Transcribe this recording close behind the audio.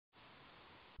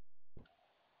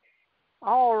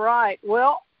All right.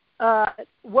 Well,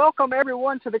 welcome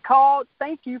everyone to the call.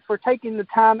 Thank you for taking the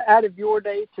time out of your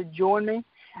day to join me.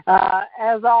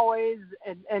 As always,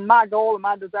 and my goal and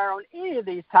my desire on any of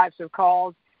these types of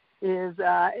calls is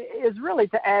really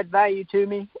to add value to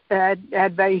me,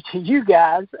 add value to you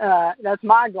guys. That's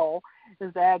my goal,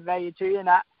 is to add value to you. And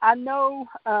I know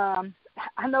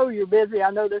you're busy.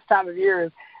 I know this time of year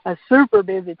is a super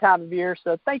busy time of year.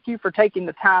 So thank you for taking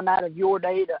the time out of your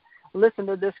day to listen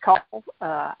to this call.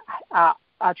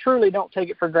 I truly don't take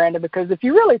it for granted, because if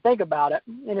you really think about it,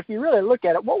 and if you really look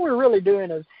at it, what we're really doing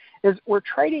is we're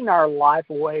trading our life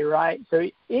away, right? So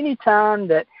anytime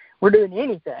that we're doing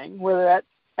anything, whether that's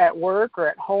at work or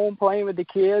at home playing with the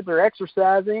kids or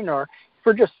exercising, or if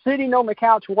we're just sitting on the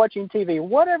couch watching TV,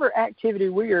 whatever activity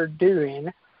we are doing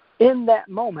in that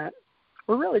moment,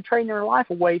 we're really trading our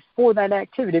life away for that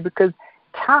activity, because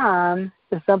time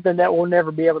is something that we'll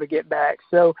never be able to get back.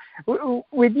 So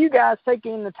with you guys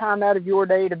taking the time out of your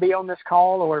day to be on this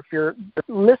call, or if you're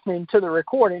listening to the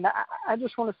recording, I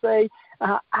just want to say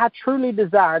I truly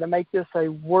desire to make this a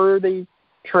worthy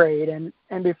trade.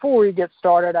 And before we get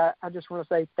started, I just want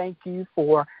to say thank you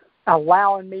for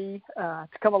allowing me to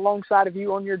come alongside of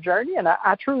you on your journey, and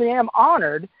I truly am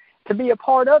honored to be a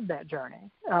part of that journey.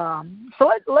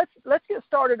 So let's get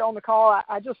started on the call.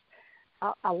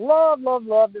 I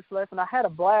love this lesson. I had a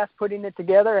blast putting it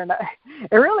together, and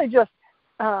it really just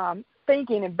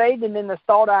thinking and bathing in this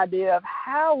thought idea of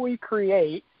how we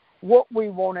create what we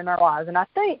want in our lives. And I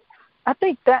think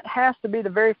that has to be the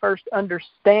very first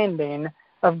understanding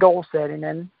of goal setting.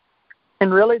 And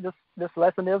really this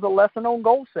lesson is a lesson on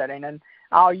goal setting, and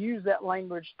I'll use that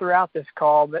language throughout this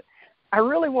call. But I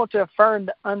really want to affirm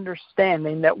the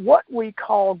understanding that what we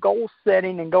call goal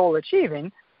setting and goal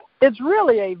achieving, it's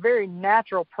really a very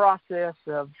natural process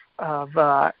of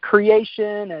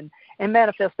creation and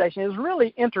manifestation. It's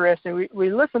really interesting.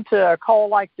 We listen to a call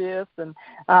like this, and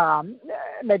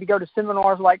maybe go to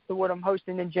seminars like the one I'm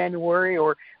hosting in January,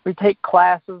 or we take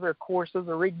classes or courses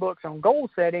or read books on goal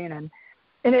setting, and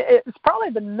it's probably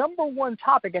the number one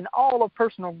topic in all of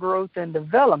personal growth and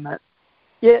development.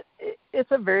 Yet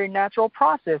it's a very natural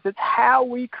process. It's how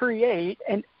we create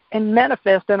and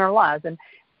manifest in our lives. And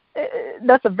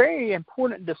that's a very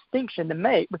important distinction to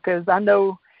make, because I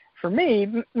know for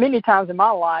me, many times in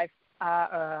my life,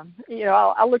 I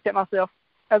looked at myself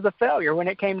as a failure when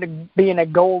it came to being a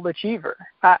goal achiever.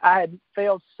 I had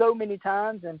failed so many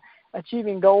times in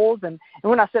achieving goals, and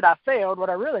when I said I failed, what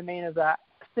I really mean is I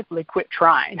simply quit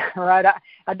trying, right?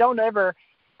 I don't ever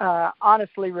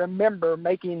honestly remember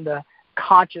making the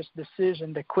conscious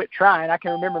decision to quit trying. I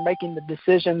can remember making the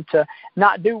decision to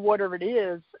not do whatever it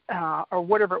is or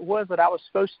whatever it was that I was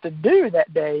supposed to do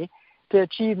that day to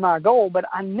achieve my goal, but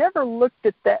I never looked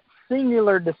at that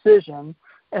singular decision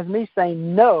as me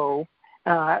saying no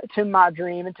to my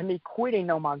dream and to me quitting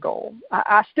on my goal.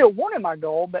 I still wanted my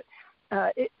goal, but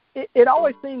it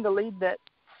always seemed to lead that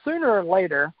sooner or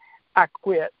later I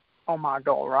quit on my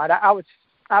goal, right? I would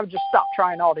just stop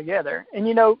trying altogether. And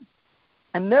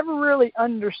I never really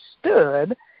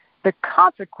understood the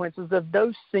consequences of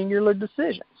those singular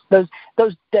decisions,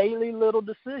 those daily little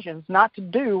decisions not to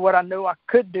do what I know I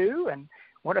could do and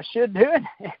what I should do.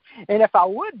 And if I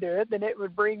would do it, then it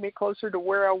would bring me closer to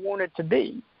where I wanted to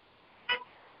be.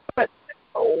 But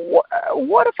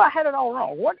what if I had it all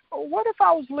wrong? What if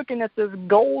I was looking at this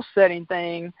goal-setting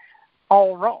thing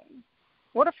all wrong?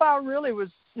 What if I really was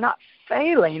not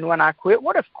failing when I quit?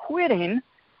 What if quitting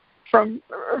from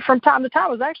time to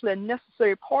time was actually a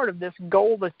necessary part of this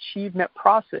goal achievement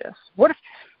process? What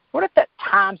if that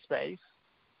time space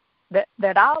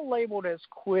that I labeled as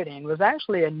quitting was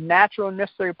actually a natural and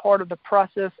necessary part of the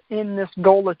process in this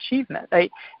goal achievement,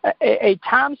 a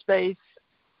time space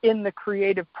in the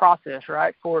creative process,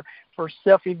 right, for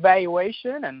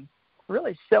self-evaluation and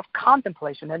really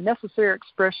self-contemplation, a necessary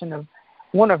expression of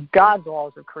one of God's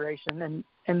laws of creation.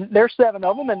 And there's 7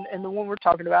 of them, and the one we're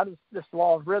talking about is this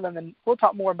law of rhythm, and we'll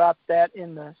talk more about that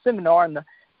in the seminar and the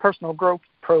personal growth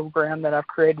program that I've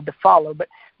created to follow. But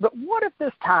what if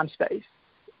this time space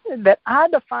that I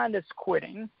defined as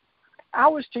quitting, I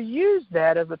was to use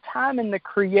that as a time in the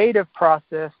creative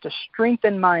process to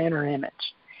strengthen my inner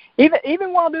image,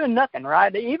 even while doing nothing,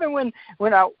 right? Even when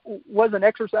I wasn't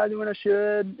exercising when I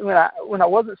should, when I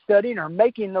wasn't studying or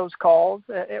making those calls,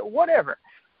 whatever.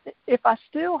 If I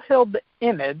still held the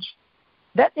image,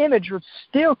 that image would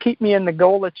still keep me in the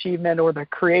goal achievement or the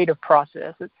creative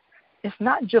process. It's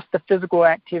not just the physical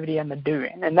activity and the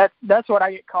doing, and that's what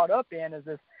I get caught up in, is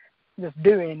this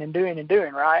doing and doing and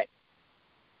doing, right?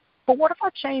 But what if I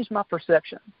changed my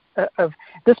perception of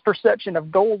this perception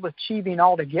of goal achieving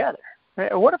altogether?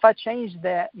 What if I changed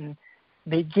that and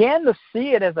began to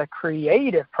see it as a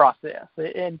creative process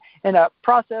and a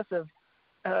process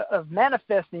of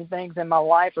manifesting things in my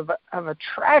life, of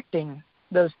attracting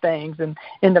those things and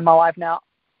into my life. Now,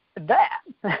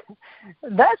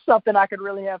 that's something I could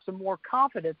really have some more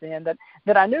confidence in,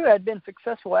 that I knew I'd been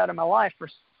successful out of my life.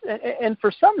 And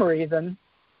for some reason,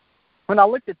 when I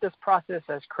looked at this process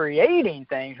as creating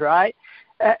things, right,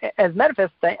 as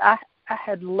manifest things, I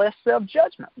had less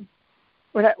self-judgment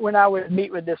when I would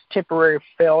meet with this temporary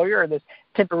failure or this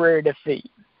temporary defeat.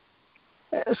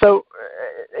 So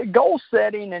goal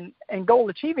setting and goal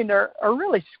achieving are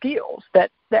really skills that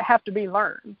have to be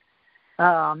learned.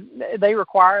 They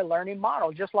require a learning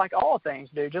model, just like all things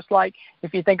do. Just like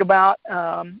if you think about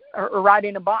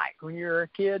riding a bike when you're a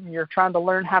kid and you're trying to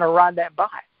learn how to ride that bike.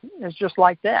 It's just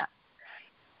like that.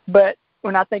 But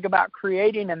when I think about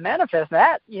creating and manifesting,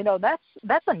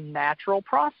 that's a natural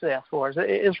process for us.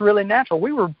 It's really natural.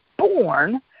 We were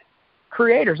born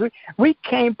creators. We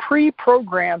came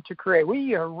pre-programmed to create.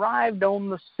 We arrived on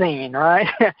the scene, right?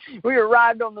 We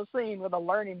arrived on the scene with a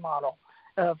learning model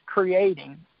of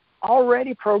creating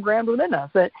already programmed within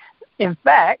us. That, in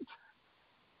fact,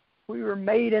 we were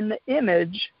made in the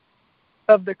image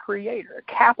of the Creator,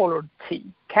 capital T,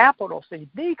 capital C,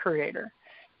 the Creator.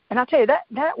 And I tell you,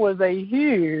 that was a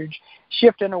huge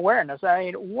shift in awareness. I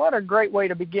mean, what a great way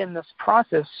to begin this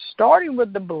process, starting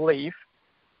with the belief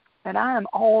that I am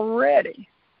already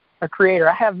a creator.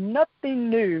 I have nothing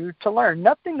new to learn,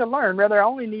 nothing to learn. Rather, I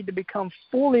only need to become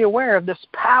fully aware of this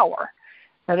power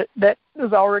that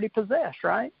is already possessed,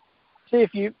 right? See,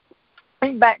 if you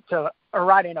think back to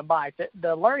riding a bike,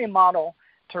 the learning model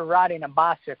to riding a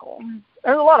bicycle,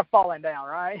 there's a lot of falling down,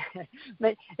 right?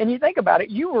 And you think about it,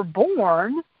 you were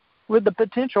born with the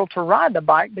potential to ride the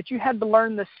bike, but you had to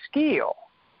learn the skill.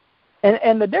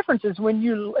 And the difference is when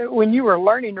you were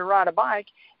learning to ride a bike,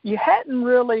 you hadn't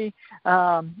really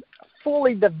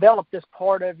fully developed this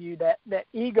part of you, that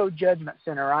ego judgment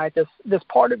center, right? This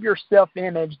part of your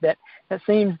self-image that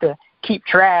seems to keep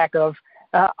track of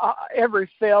every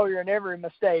failure and every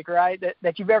mistake, right,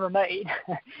 that you've ever made.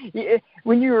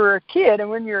 When you were a kid and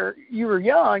when you were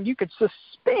young, you could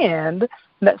suspend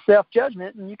that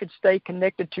self-judgment and you could stay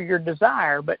connected to your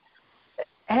desire. But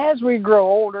as we grow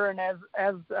older and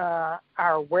as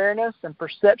our awareness and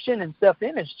perception and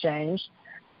self-image change,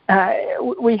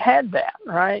 we had that,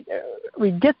 right?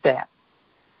 We get that.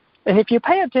 And if you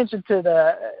pay attention to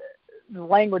the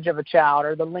language of a child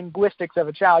or the linguistics of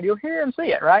a child, you'll hear and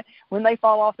see it, right? When they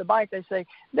fall off the bike, they say,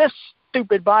 "This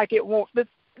stupid bike, it won't.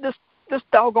 This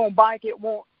doggone bike, it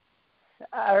won't."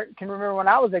 I can remember when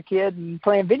I was a kid and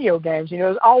playing video games, it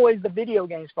was always the video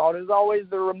game's fault. It was always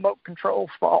the remote control's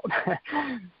fault.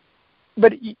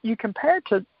 But you compare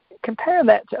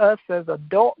that to us as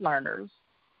adult learners,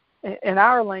 and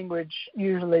our language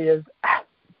usually is,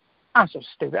 "I'm so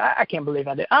stupid. I can't believe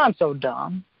I did. I'm so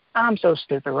dumb. I'm so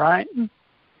stupid," right?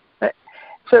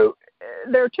 So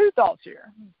there are two thoughts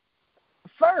here.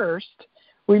 First,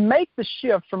 we make the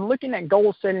shift from looking at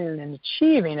goal setting and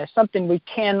achieving as something we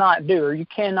cannot do or you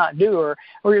cannot do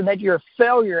or that you're a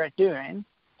failure at doing.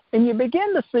 And you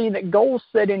begin to see that goal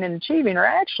setting and achieving are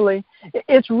actually,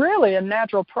 it's really a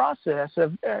natural process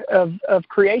of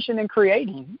creation and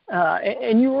creating.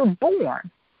 And you were born,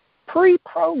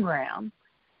 pre-programmed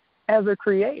as a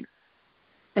creator.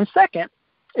 And second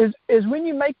is when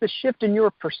you make the shift in your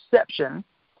perception,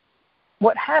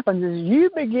 what happens is you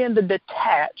begin to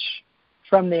detach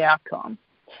from the outcome.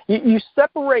 You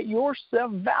separate your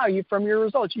self-value from your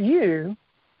results. You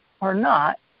are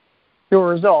not your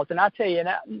results. And I tell you,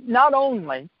 not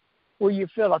only will you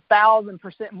feel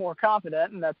 1,000% more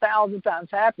confident and 1,000 times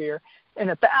happier and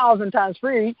 1,000 times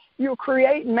free, you'll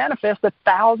create and manifest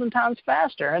 1,000 times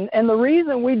faster. And the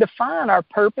reason we define our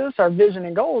purpose, our vision,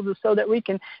 and goals is so that we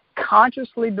can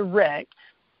consciously direct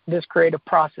this creative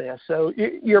process. So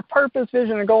your purpose,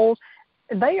 vision, and goals,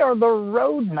 they are the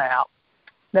roadmap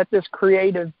that this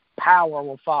creative power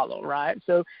will follow, right?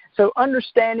 So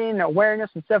understanding,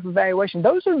 awareness, and self-evaluation,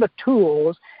 those are the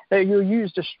tools that you'll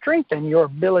use to strengthen your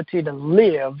ability to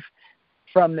live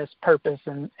from this purpose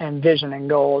and vision and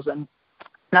goals. And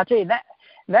I'll tell you,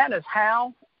 that is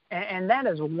how and that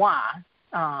is why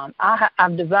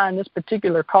I've designed this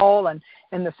particular call and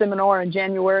the seminar in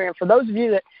January. And for those of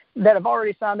you that have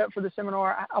already signed up for the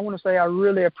seminar, I want to say I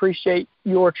really appreciate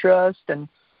your trust. And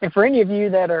for any of you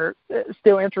that are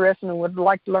still interested and would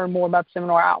like to learn more about the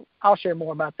seminar, I'll share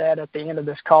more about that at the end of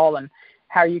this call and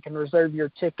how you can reserve your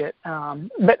ticket.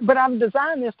 But I've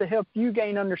designed this to help you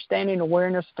gain understanding,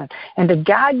 awareness, and to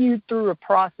guide you through a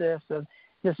process of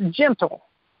this gentle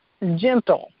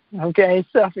Okay,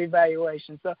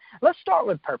 self-evaluation. So let's start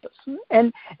with purpose.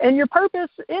 And your purpose,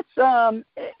 it's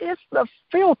the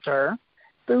filter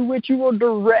through which you will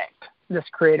direct this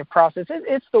creative process.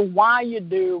 It's the why you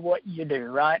do what you do,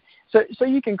 right? So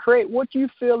you can create what you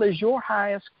feel is your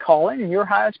highest calling and your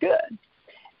highest good.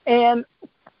 And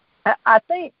I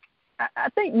think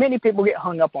many people get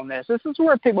hung up on this. This is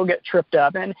where people get tripped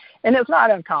up, and it's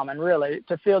not uncommon, really,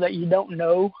 to feel that you don't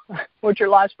know what your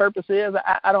life's purpose is.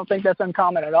 I don't think that's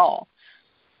uncommon at all.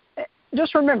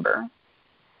 Just remember,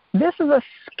 this is a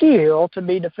skill to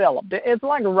be developed. It's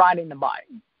like riding the bike.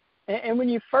 And when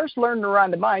you first learned to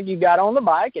ride the bike, you got on the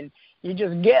bike and you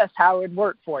just guessed how it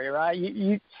worked for you, right?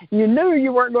 You knew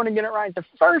you weren't going to get it right the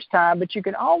first time, but you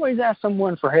can always ask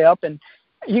someone for help, and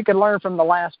you can learn from the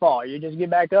last fall. You just get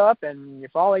back up and you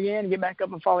fall again, get back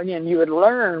up and fall again. You would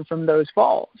learn from those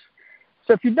falls.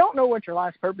 So if you don't know what your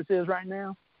life's purpose is right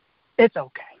now, it's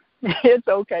okay. It's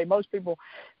okay. Most people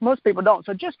don't.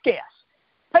 So just guess.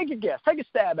 Take a guess. Take a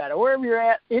stab at it. Wherever you're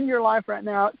at in your life right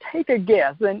now, take a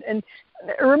guess. And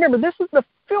remember, this is the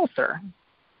filter.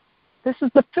 This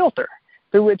is the filter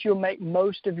through which you'll make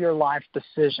most of your life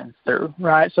decisions through,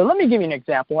 right? So let me give you an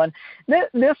example. And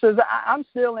this is, I'm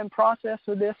still in process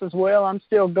with this as well. I'm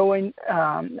still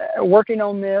working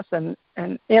on this and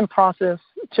in process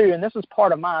too. And this is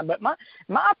part of mine. But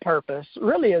my purpose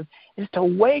really is to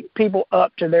wake people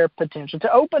up to their potential,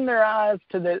 to open their eyes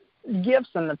to the gifts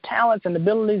and the talents and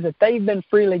abilities that they've been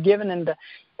freely given,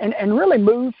 and really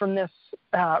move from this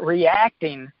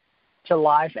reacting to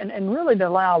life and really to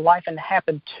allow life to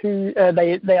happen to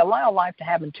they allow life to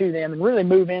happen to them, and really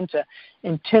move into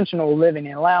intentional living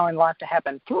and allowing life to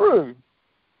happen through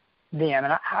them.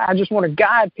 And I just want to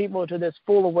guide people to this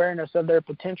full awareness of their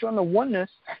potential and the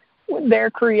oneness with their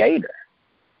Creator.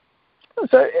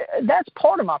 So that's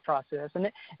part of my process, and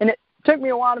it took me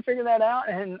a while to figure that out,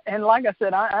 and like I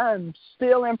said, I'm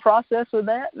still in process with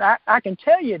that. And I can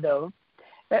tell you, though,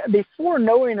 before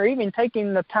knowing or even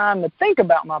taking the time to think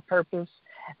about my purpose,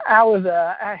 I was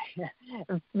a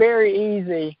very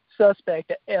easy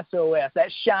suspect at SOS,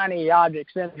 that shiny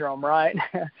object syndrome, right?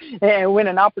 And when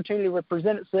an opportunity would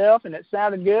present itself and it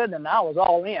sounded good, then I was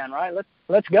all in, right?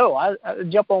 Let's go. I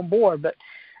jump on board. But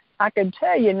I can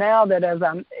tell you now that as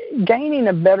I'm gaining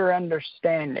a better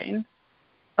understanding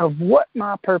of what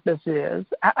my purpose is,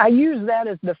 I use that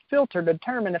as the filter to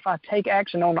determine if I take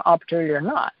action on the opportunity or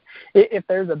not. If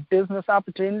there's a business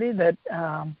opportunity that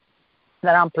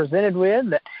I'm presented with,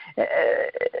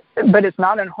 but it's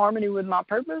not in harmony with my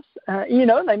purpose,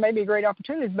 they may be great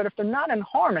opportunities, but if they're not in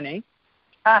harmony,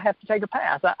 I have to take a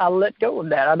pass. I let go of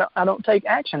that. I don't take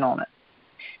action on it.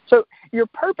 So your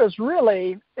purpose is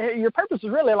really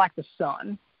like the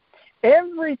sun.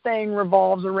 Everything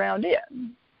revolves around it.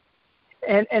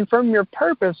 And from your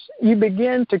purpose, you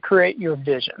begin to create your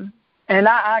vision. And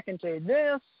I can tell you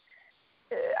this,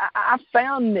 I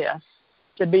found this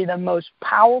to be the most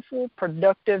powerful,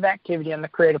 productive activity in the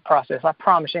creative process, I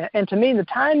promise you. And to me, the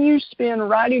time you spend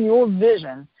writing your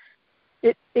vision,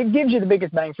 it gives you the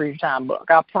biggest bang for your time book,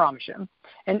 I promise you.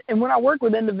 And when I work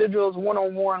with individuals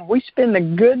one-on-one, we spend a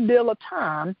good deal of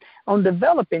time on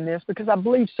developing this because I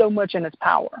believe so much in its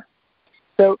power.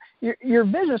 So your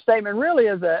vision statement really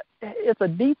is a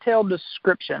detailed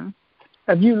description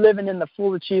of you living in the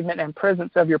full achievement and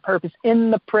presence of your purpose in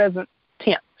the present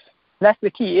tense. That's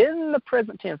the key, in the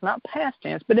present tense, not past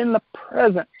tense, but in the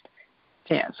present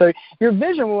tense. So your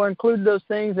vision will include those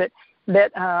things that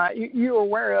you're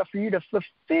aware of for you to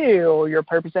fulfill your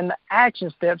purpose, and the action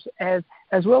steps as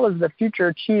well as the future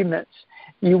achievements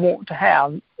you want to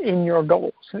have in your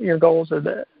goals. Your goals are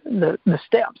the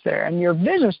steps there. And your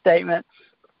vision statement,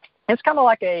 it's kind of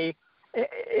like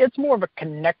it's more of a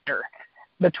connector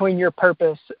between your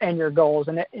purpose and your goals,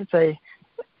 and it's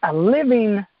a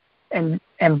living and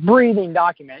breathing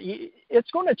document.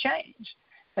 It's going to change.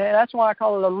 And that's why I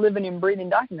call it a living and breathing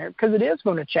document, because it is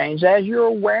going to change as your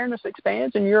awareness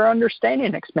expands and your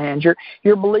understanding expands,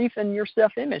 your belief and your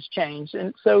self-image change.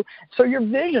 And so your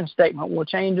vision statement will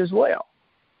change as well.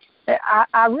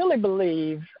 I really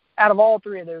believe, out of all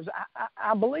three of those,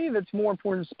 I believe it's more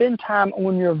important to spend time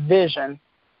on your vision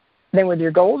than with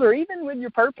your goals or even with your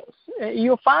purpose.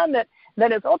 You'll find that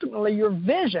it's ultimately your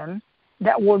vision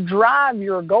that will drive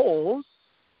your goals,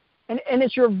 and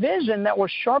it's your vision that will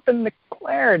sharpen the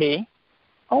clarity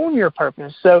on your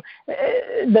purpose. So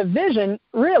the vision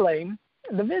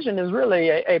is really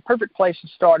a perfect place to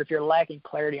start if you're lacking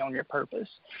clarity on your purpose.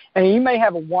 And you may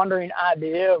have a wandering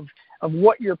idea of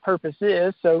what your purpose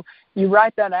is, so you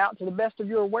write that out to the best of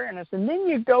your awareness, and then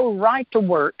you go right to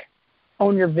work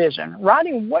on your vision,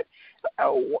 writing what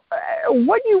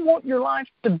you want your life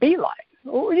to be like.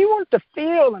 What do you want it to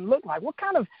feel and look like? What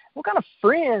kind of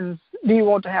friends do you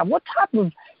want to have? What type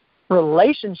of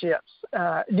relationships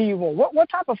do you want? What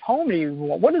type of home do you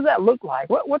want? What does that look like?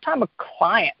 What type of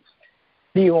clients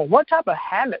do you want? What type of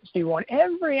habits do you want?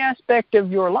 Every aspect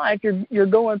of your life, you're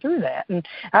going through that. And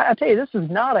I tell you, this is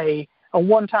not a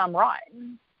one-time write.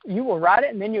 You will write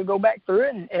it, and then you'll go back through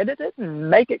it and edit it and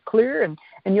make it clear,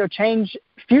 and you'll change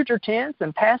future tense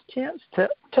and past tense to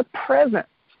present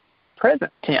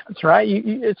tense, right?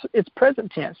 It's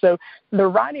present tense. So the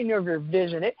writing of your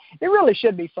vision, it really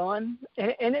should be fun,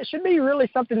 and it should be really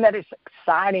something that is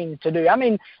exciting to do. I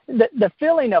mean, the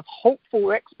feeling of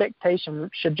hopeful expectation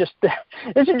should just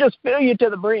fill you to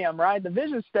the brim, right? The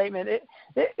vision statement,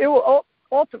 it will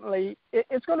ultimately,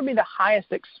 it's going to be the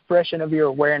highest expression of your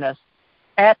awareness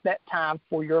at that time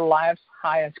for your life's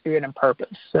highest good and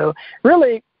purpose. So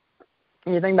really,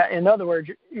 you think about, in other words,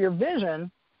 your vision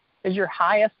is your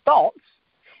highest thoughts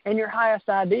and your highest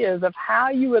ideas of how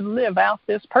you would live out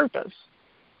this purpose.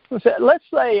 So let's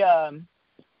say,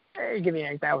 give you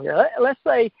an example here. Let's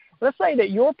say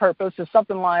that your purpose is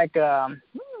something like to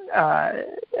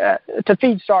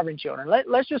feed starving children.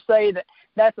 Let's just say that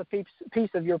that's a piece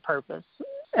of your purpose.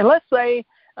 And let's say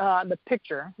the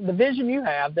picture, the vision you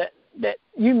have, that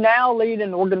you now lead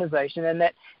an organization, and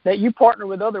that you partner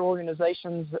with other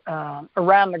organizations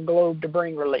around the globe to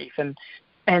bring relief, and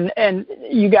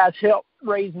you guys help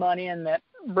raise money, and that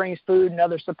brings food and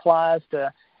other supplies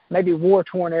to maybe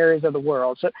war-torn areas of the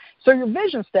world. So your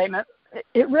vision statement,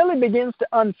 it really begins to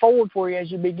unfold for you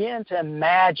as you begin to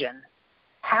imagine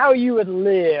how you would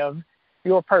live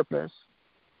your purpose.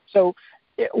 So,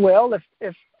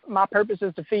 if my purpose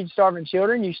is to feed starving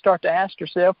children, you start to ask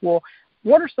yourself, well,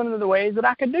 what are some of the ways that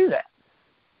I could do that?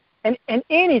 And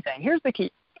anything, here's the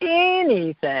key,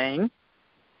 anything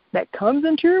that comes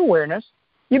into your awareness,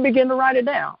 you begin to write it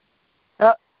down.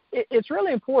 It's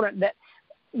really important that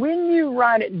when you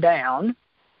write it down,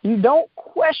 you don't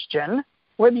question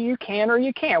whether you can or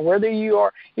you can't, whether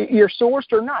you're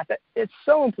sourced or not. It's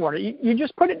so important. You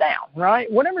just put it down,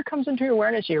 right? Whatever comes into your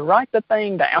awareness, you write the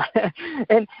thing down,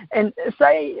 and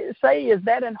say, is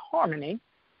that in harmony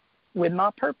with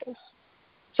my purpose?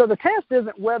 So the test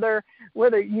isn't whether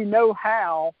you know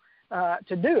how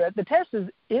to do it. The test is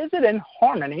it in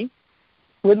harmony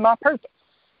with my purpose?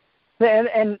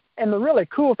 And the really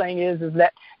cool thing is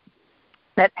that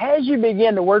as you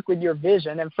begin to work with your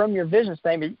vision, and from your vision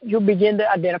statement, you'll begin to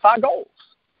identify goals.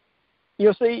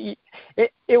 You'll see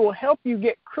it will help you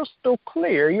get crystal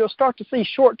clear. You'll start to see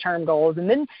short-term goals, and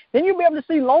then you'll be able to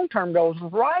see long-term goals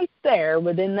right there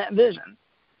within that vision.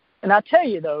 And I tell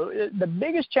you, though, the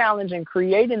biggest challenge in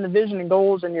creating the vision and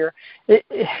goals in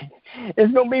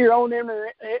it's going to be your own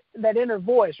inner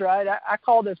voice, right? I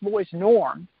call this voice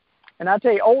Norm. And I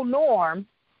tell you, old Norm,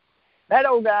 that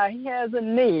old guy, he has a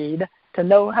need to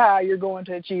know how you're going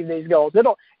to achieve these goals.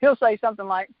 He'll say something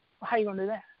like, how are you going to do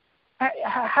that?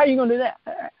 How are you going to do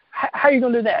that? How are you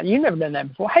going to do that? You've never done that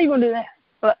before. How are you going to do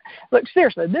that? Look,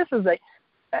 seriously,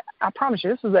 I promise you,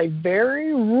 this is a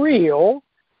very real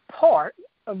part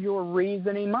of your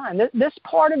reasoning mind. This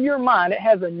part of your mind, it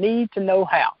has a need to know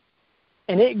how,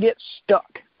 and it gets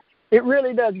stuck. It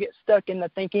really does get stuck in the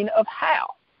thinking of how.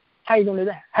 How are you going to do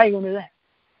that? How are you going to do that?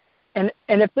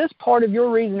 And if this part of your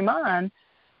reasoning mind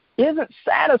isn't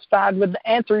satisfied with the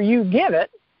answer you give it,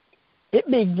 it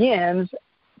begins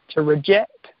to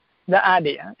reject the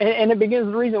idea, and it begins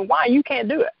the reason why you can't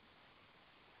do it.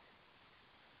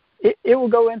 It will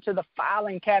go into the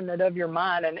filing cabinet of your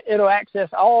mind, and it'll access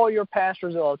all your past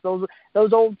results,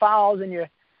 those old files in your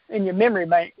memory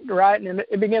bank, right? And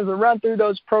it begins to run through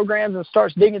those programs and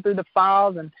starts digging through the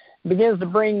files and begins to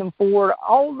bring them forward,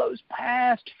 all those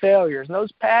past failures and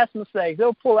those past mistakes.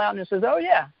 They'll pull out and it says, oh,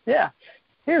 yeah,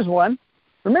 here's one.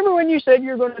 Remember when you said you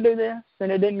were going to do this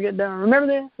and it didn't get done? Remember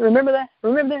this? Remember that?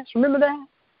 Remember this? Remember that?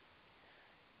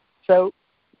 So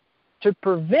to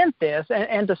prevent this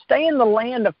and to stay in the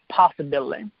land of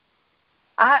possibility,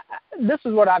 this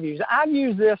is what I've used. I've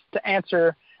used this to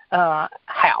answer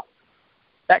how.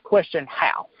 That question,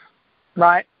 how,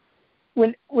 right?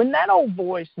 When that old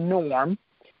voice, Norm,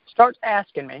 starts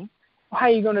asking me, well, how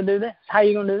are you going to do this? How are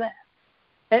you going to do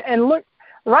that? And look,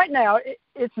 right now,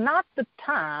 it's not the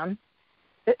time.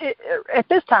 At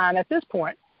this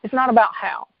point, it's not about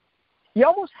how. You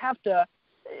almost have to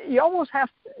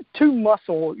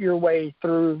muscle your way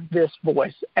through this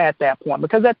voice at that point,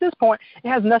 because at this point, it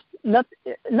has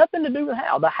nothing to do with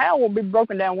how. The how will be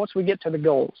broken down once we get to the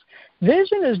goals.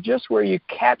 Vision is just where you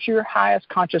capture your highest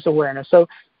conscious awareness. So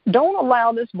don't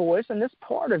allow this voice and this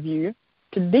part of you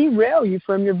to derail you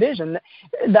from your vision.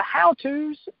 The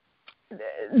how-tos,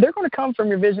 they're going to come from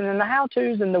your vision, and the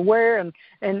how-tos and the where and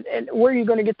where you're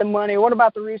going to get the money. What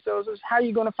about the resources? How are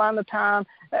you going to find the time?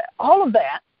 All of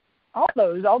that,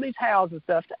 all these hows and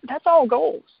stuff, that's all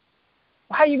goals.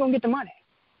 Well, how are you going to get the money?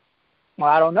 Well,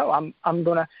 I don't know. I'm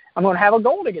going to have a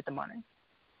goal to get the money.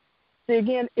 See,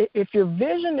 again, if your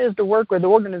vision is to work with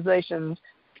organizations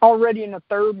already in a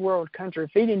third world country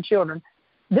feeding children,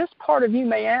 this part of you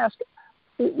may ask,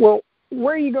 well,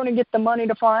 where are you going to get the money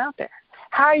to fly out there?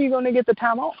 How are you going to get the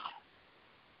time off?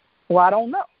 Well, I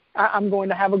don't know. I'm going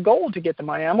to have a goal to get the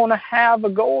money. I'm going to have a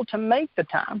goal to make the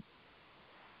time.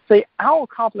 See, I'll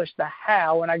accomplish the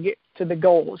how when I get to the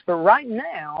goals. But right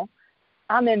now,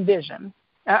 I'm in vision.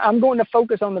 I'm going to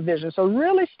focus on the vision. So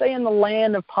really stay in the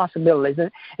land of possibilities.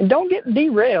 And don't get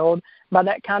derailed by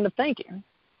that kind of thinking.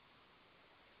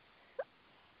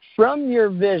 From your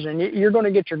vision, you're going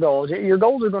to get your goals. Your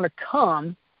goals are going to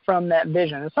come from that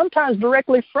vision, and sometimes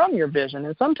directly from your vision,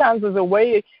 and sometimes as a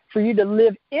way for you to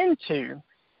live into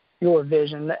your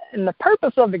vision. And the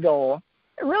purpose of the goal,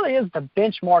 it really is to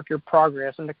benchmark your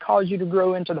progress and to cause you to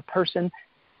grow into the person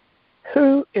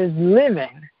who is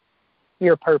living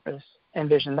your purpose and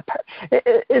vision.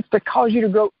 It's to cause you to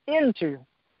grow into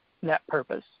that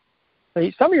purpose.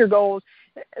 Some of your goals,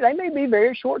 they may be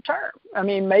very short term. I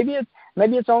mean, maybe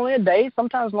it's only a day,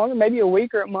 sometimes longer, maybe a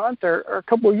week or a month or a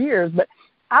couple of years. But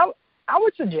I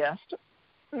would suggest,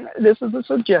 this is a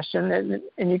suggestion,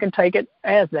 and you can take it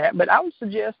as that, but I would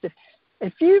suggest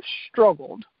if you've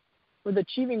struggled with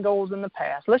achieving goals in the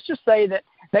past, let's just say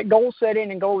that goal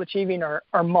setting and goal achieving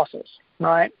are muscles,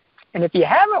 right? And if you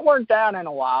haven't worked out in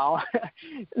a while,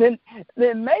 then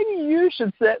maybe you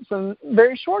should set some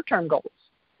very short-term goals.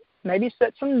 Maybe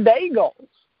set some day goals.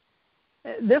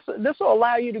 This will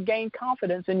allow you to gain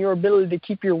confidence in your ability to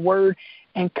keep your word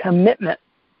and commitment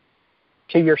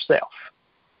to yourself,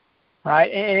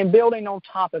 right? And building on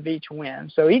top of each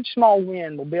win. So each small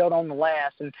win will build on the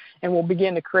last and will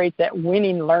begin to create that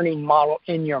winning learning model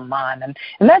in your mind.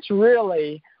 And that's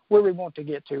really where we want to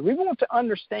get to. We want to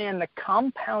understand the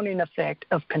compounding effect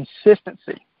of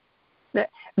consistency.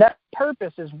 That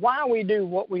purpose is why we do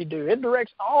what we do. It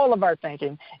directs all of our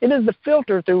thinking. It is the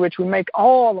filter through which we make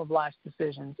all of life's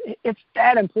decisions. It's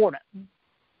that important.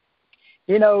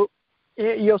 You know,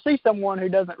 you'll see someone who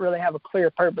doesn't really have a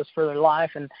clear purpose for their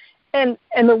life, and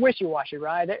they're wishy-washy,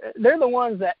 right? They're the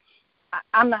ones that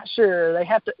I'm not sure. They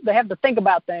have to think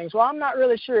about things. Well, I'm not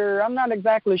really sure. I'm not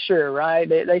exactly sure, right?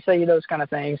 They say those kind of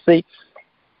things. See,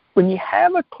 when you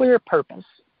have a clear purpose,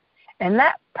 and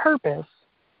that purpose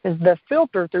is the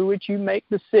filter through which you make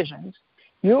decisions,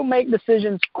 you'll make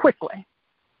decisions quickly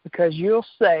because you'll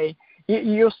say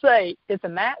it's a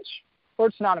match or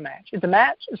it's not a match. It's a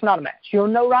match, it's not a match. You'll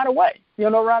know right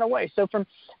away. So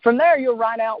from there, you'll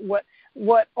write out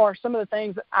what are some of the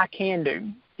things that I can do.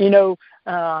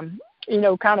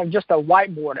 Kind of just a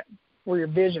whiteboard it where your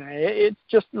vision is. It's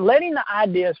just letting the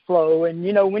ideas flow. And,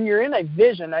 when you're in a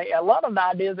vision, a lot of the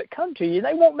ideas that come to you,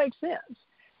 they won't make sense.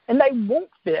 And they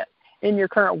won't fit in your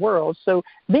current world. So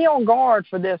be on guard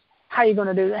for this. How are you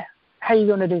going to do that? How are you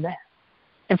going to do that?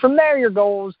 And from there, your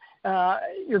goals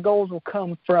will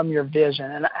come from your vision.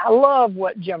 And I love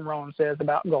what Jim Rohn says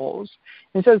about goals.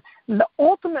 He says the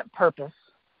ultimate purpose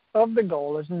of the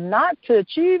goal is not to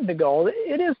achieve the goal.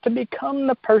 It is to become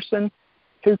the person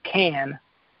who can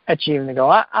achieve the goal.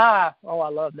 I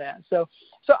love that. So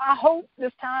I hope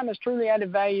this time has truly added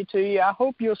value to you. I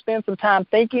hope you'll spend some time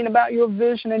thinking about your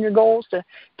vision and your goals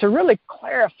to really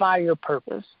clarify your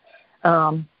purpose.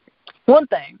 One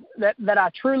thing that I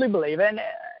truly believe, and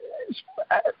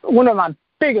one of my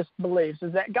biggest beliefs,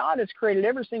 is that God has created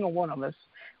every single one of us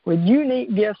with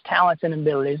unique gifts, talents, and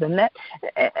abilities, and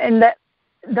that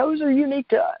those are unique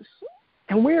to us,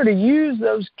 and we are to use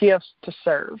those gifts to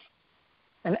serve.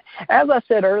 And as I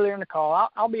said earlier in the call,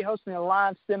 I'll be hosting a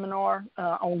live seminar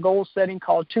on goal setting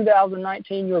called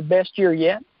 2019 Your Best Year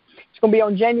Yet. It's going to be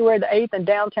on January the 8th in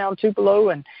downtown Tupelo,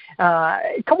 and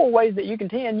a couple of ways that you can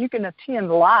attend. You can attend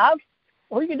live,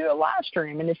 or you can do a live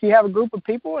stream. And if you have a group of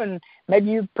people and maybe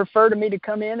you prefer me to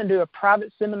come in and do a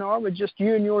private seminar with just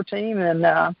you and your team, then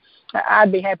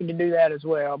I'd be happy to do that as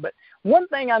well. But one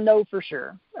thing I know for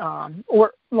sure,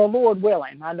 or the Lord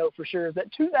willing, I know for sure, is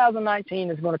that 2019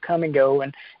 is going to come and go.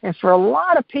 And for a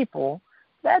lot of people,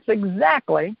 that's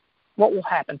exactly what will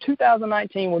happen.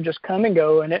 2019 will just come and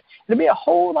go, and it'll be a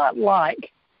whole lot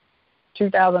like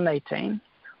 2018,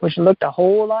 which looked a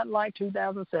whole lot like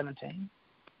 2017.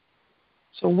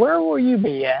 So where will you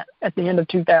be at the end of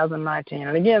 2019?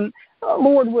 And again,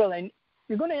 Lord willing,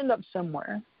 you're going to end up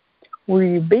somewhere. Will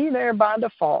you be there by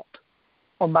default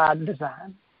or by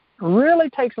design? Really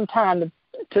take some time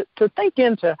to think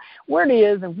into where it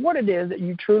is and what it is that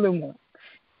you truly want.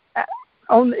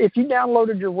 If you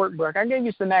downloaded your workbook, I gave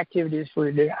you some activities for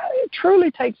you to do. Truly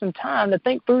take some time to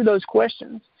think through those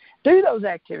questions. Do those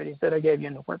activities that I gave you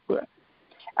in the workbook.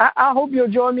 I hope you'll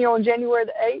join me on January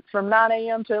the 8th from 9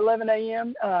 a.m. to 11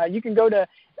 a.m. You can go to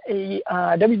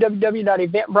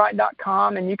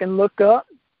www.eventbrite.com and you can look up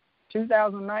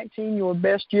 2019 Your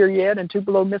Best Year Yet in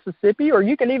Tupelo, Mississippi, or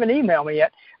you can even email me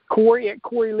at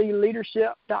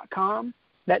Corey@CoreyLeeLeadership.com.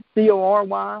 That's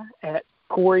CORY at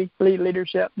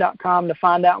CoreyLeeLeadership.com to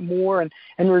find out more and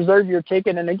reserve your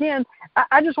ticket. And again,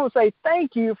 I just want to say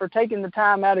thank you for taking the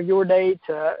time out of your day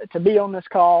to be on this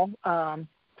call.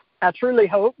 I truly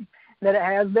hope that it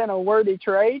has been a worthy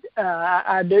trade.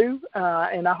 I do,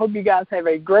 and I hope you guys have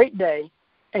a great day,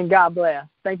 and God bless.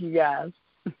 Thank you, guys.